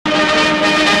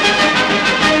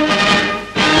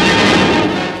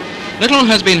Little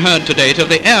has been heard to date of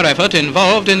the air effort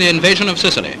involved in the invasion of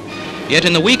Sicily. Yet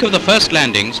in the week of the first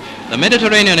landings, the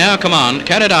Mediterranean Air Command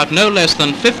carried out no less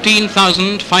than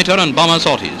 15,000 fighter and bomber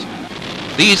sorties.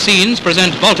 These scenes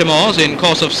present Baltimores in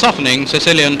course of softening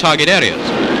Sicilian target areas.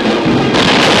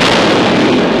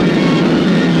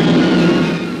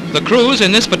 The crews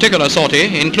in this particular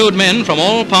sortie include men from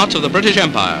all parts of the British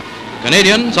Empire: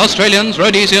 Canadians, Australians,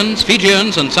 Rhodesians,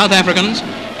 Fijians and South Africans,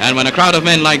 and when a crowd of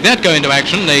men like that go into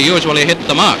action, they usually hit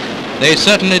the mark. They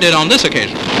certainly did on this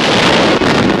occasion.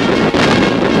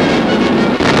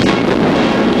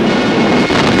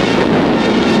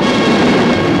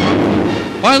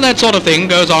 While that sort of thing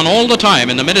goes on all the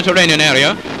time in the Mediterranean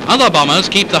area, other bombers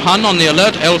keep the Hun on the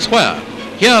alert elsewhere.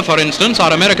 Here, for instance,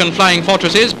 are American flying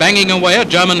fortresses banging away at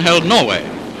German-held Norway.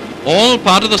 All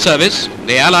part of the service,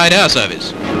 the Allied Air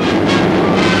Service.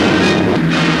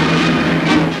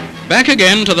 Back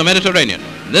again to the Mediterranean.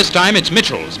 This time it's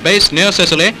Mitchell's, based near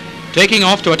Sicily, taking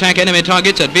off to attack enemy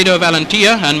targets at Vido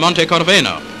Valentia and Monte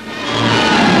Corvino.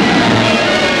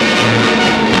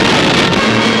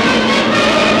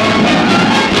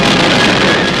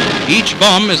 Each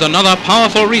bomb is another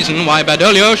powerful reason why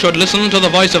Badoglio should listen to the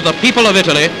voice of the people of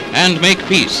Italy and make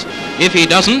peace. If he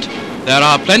doesn't, there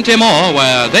are plenty more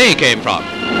where they came from.